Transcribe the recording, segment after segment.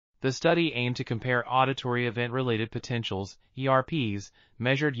The study aimed to compare auditory event-related potentials, ERPs,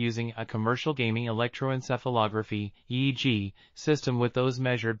 measured using a commercial gaming electroencephalography EEG system with those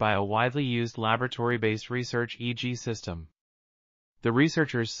measured by a widely used laboratory-based research EEG system. The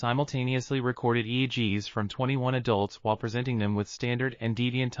researchers simultaneously recorded EEGs from 21 adults while presenting them with standard and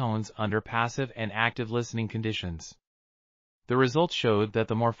deviant tones under passive and active listening conditions. The results showed that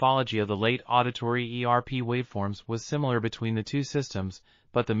the morphology of the late auditory ERP waveforms was similar between the two systems,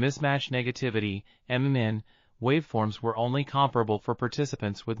 but the mismatch negativity, MMN, waveforms were only comparable for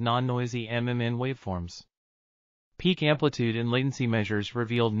participants with non-noisy MMN waveforms. Peak amplitude and latency measures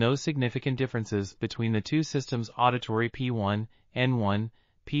revealed no significant differences between the two systems' auditory P1, N1,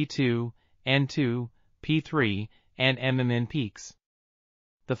 P2, N2, P3, and MMN peaks.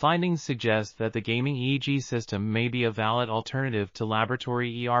 The findings suggest that the gaming EEG system may be a valid alternative to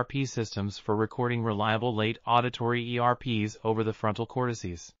laboratory ERP systems for recording reliable late auditory ERPs over the frontal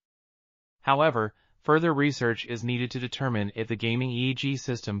cortices. However, further research is needed to determine if the gaming EEG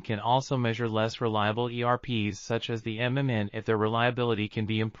system can also measure less reliable ERPs such as the MMN if their reliability can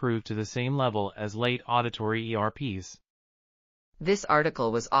be improved to the same level as late auditory ERPs. This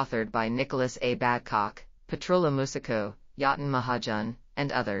article was authored by Nicholas A. Badcock, Petroula Mousikou, Yatin Mahajan,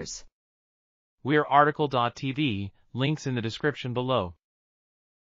 and others. We're RTCLTV, links in the description below.